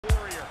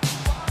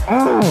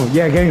Oh,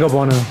 yeah, gang up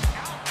on him.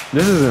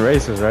 This isn't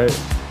racist, right?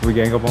 We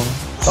gang up on him.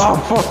 Oh,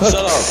 fuck.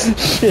 Shut up.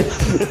 Shit.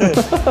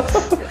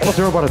 Oh,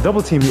 they're about to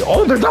double team me.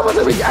 Oh, they're double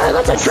teaming. Hey,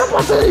 that's a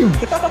triple team.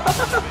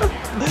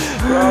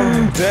 Bro,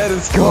 I'm dead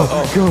as Go,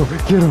 fuck. go.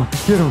 Get him.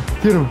 Get him.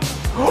 Get him.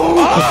 Oh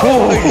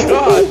my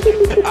god.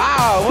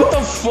 Ah, what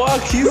the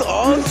fuck? He's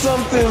on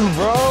something,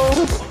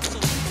 bro.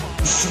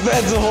 This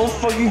man's a whole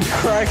fucking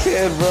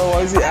crackhead, bro.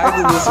 Why is he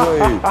acting this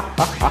way?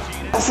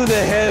 That's in the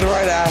head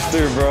right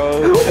after,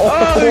 bro.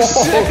 Oh,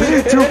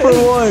 shit. 2 for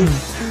 1.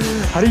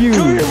 How do you...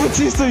 Come here,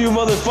 Batista, you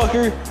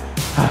motherfucker.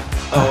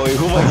 Oh, wait,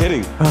 who am I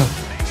hitting?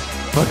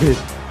 Fuck it.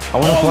 I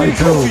want to fly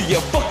too. Kofi. Yeah,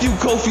 fuck you,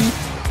 Kofi.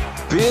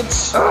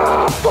 Bitch.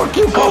 Ah, fuck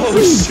you, Kofi.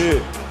 Oh,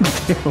 shit.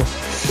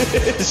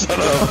 Shut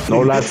up.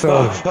 No, that's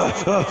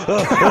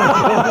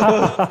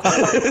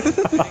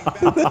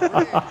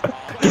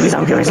Give me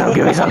some, give me some,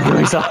 give me some, give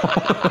me some.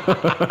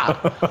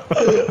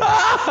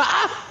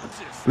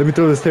 Let me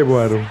throw this table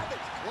at him.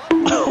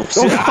 Oh,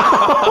 shit.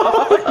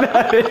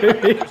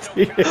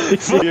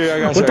 Here, I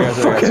got you,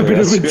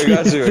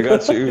 I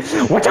got you.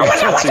 Watch out,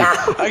 watch out, watch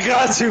out. I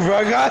got you, bro,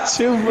 I got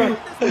you, bro.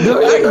 I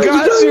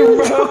got you,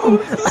 bro.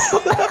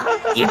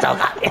 You don't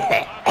got me.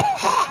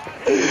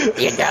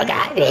 You don't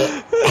got me.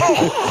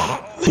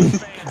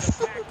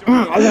 I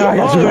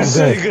got you Oh, right shit,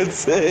 there. good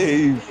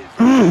save.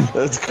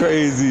 That's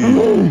crazy.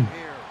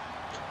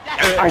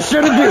 I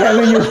shouldn't be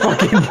having your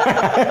fucking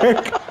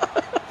back.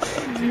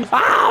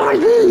 Ah, my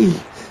knee.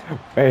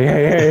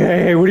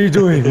 Hey, what are you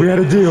doing? We had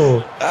a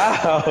deal.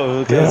 Ow,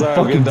 okay, Yeah, sorry,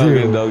 fucking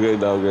good, deal.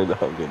 good.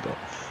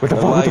 What the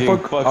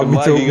fuck? Fucking Me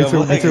too.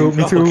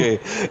 Okay.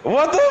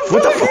 What the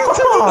fuck?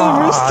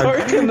 Restart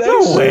connection. No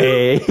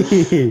way.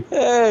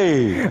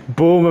 Hey.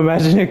 Boom,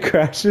 imagine it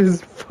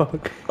crashes.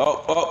 Fuck.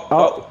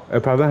 Oh. A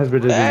problem has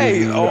been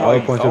Hey, oh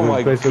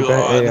my God.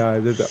 AI.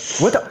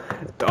 What the?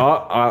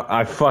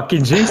 I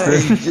fucking jinxed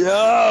it.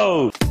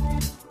 Yo.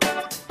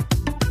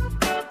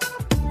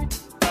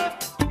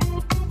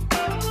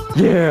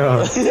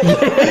 Yeah. Yeah.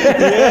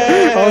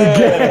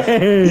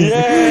 Okay.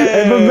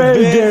 Yeah. MMA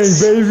gang,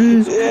 baby.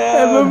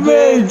 Yeah,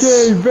 MMA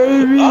gang,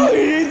 baby. Oh,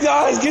 you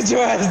guys, get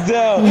your ass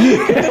down.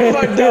 Get the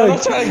fuck down. I'm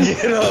trying to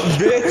get up,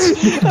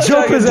 bitch.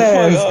 Jump his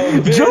ass.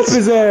 Jump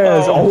his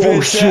ass. Oh,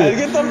 bitch, shit.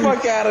 Get the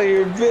fuck out of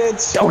here,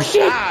 bitch. Oh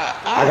shit.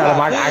 I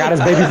got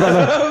his baby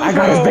brother. I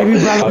got his baby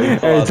brother.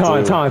 Hey,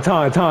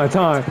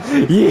 time.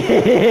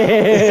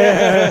 Yeah.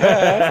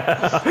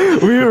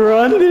 We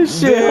run this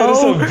shit. Yeah, this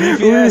some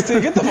beefy ass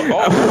thing. Get the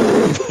fuck.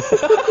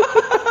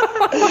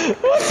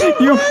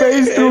 You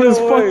face through his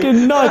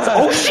fucking nuts.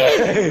 Oh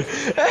shit.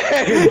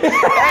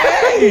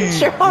 Hey.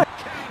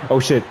 Oh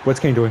shit. What's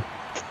Kane doing?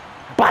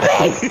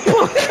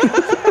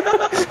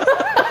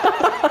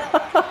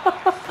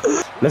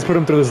 Let's put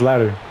him through this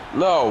ladder.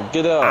 No,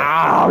 get up.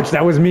 Ouch,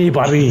 that was me,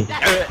 Bobby.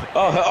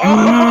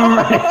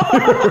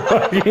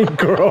 Fucking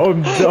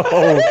grown dog.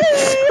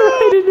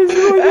 Right in his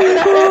fucking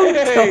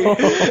grown dog.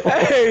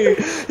 Hey,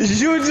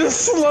 you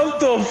just slumped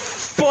the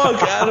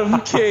fuck out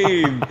of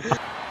Kane.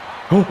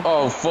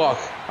 Oh, fuck.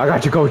 I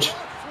got you, coach.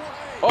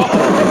 Oh.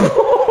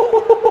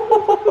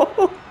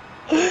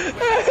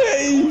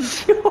 Hey.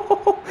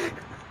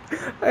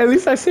 At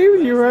least I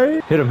saved you,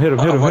 right? Hit him.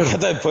 Why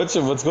can't I punch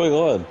him? What's going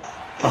on?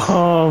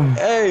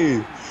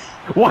 Hey.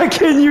 Why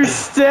can't you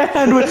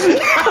stand with...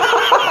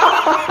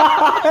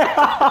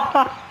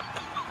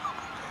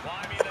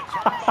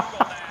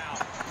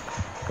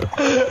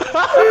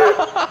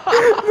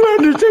 The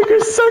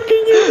Undertaker's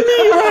sucking your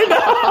knee right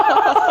now.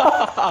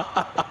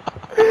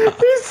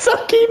 He's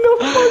sucking the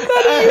fuck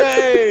out of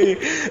you.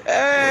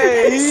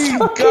 Hey, he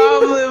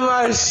gobbling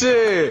my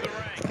shit.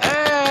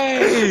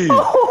 Hey.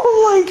 Oh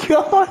my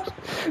god.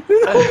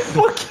 No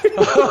fucking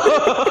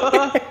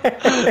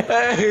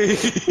Hey,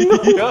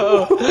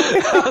 yo,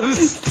 I'm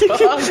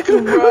stuck,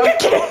 bro.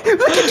 Look at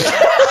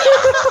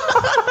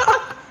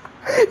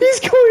He's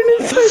going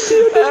inside the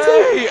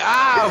Undertaker. Hey,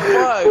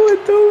 fuck. What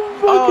the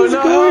fuck is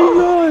going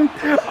on?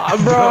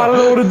 Bro, I don't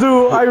know what to do.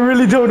 I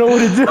really don't know what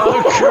to do.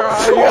 I'm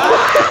crying.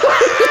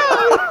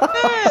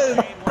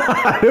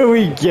 How do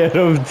we get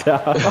him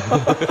down?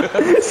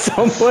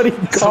 Somebody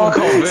call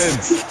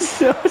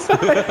Vince.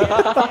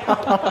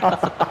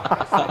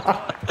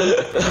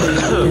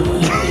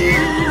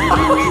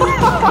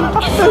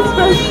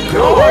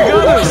 Oh my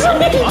goodness!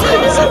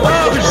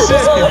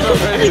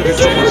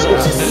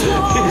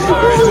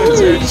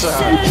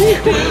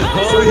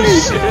 Holy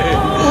shit!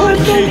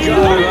 He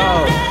got it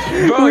out.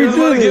 Bro,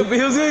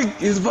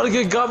 he's about to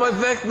get got by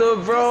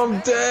Vecna, bro. I'm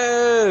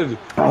dead.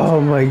 Oh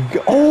my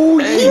god. Oh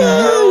hey,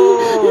 yeah! Yo.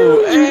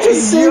 You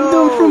just saved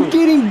him from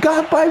getting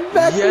got by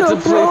Vecna, You had to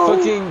play bro.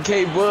 fucking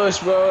Kate Bush,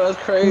 bro. That's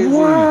crazy.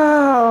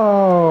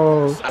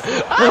 Wow.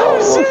 Oh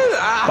shit!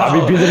 Bobby,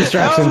 be the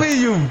distraction. Help me,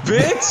 you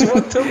bitch!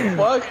 What the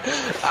fuck?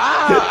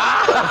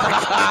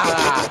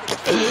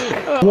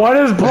 What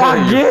is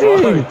Brock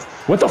getting? Fucked.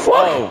 What the fuck?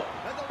 Oh.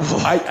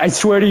 I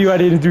swear to you, I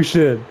didn't do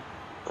shit.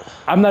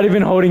 I'm not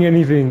even holding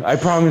anything. I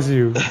promise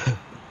you.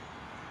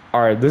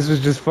 Alright, this was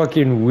just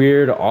fucking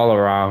weird all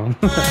around.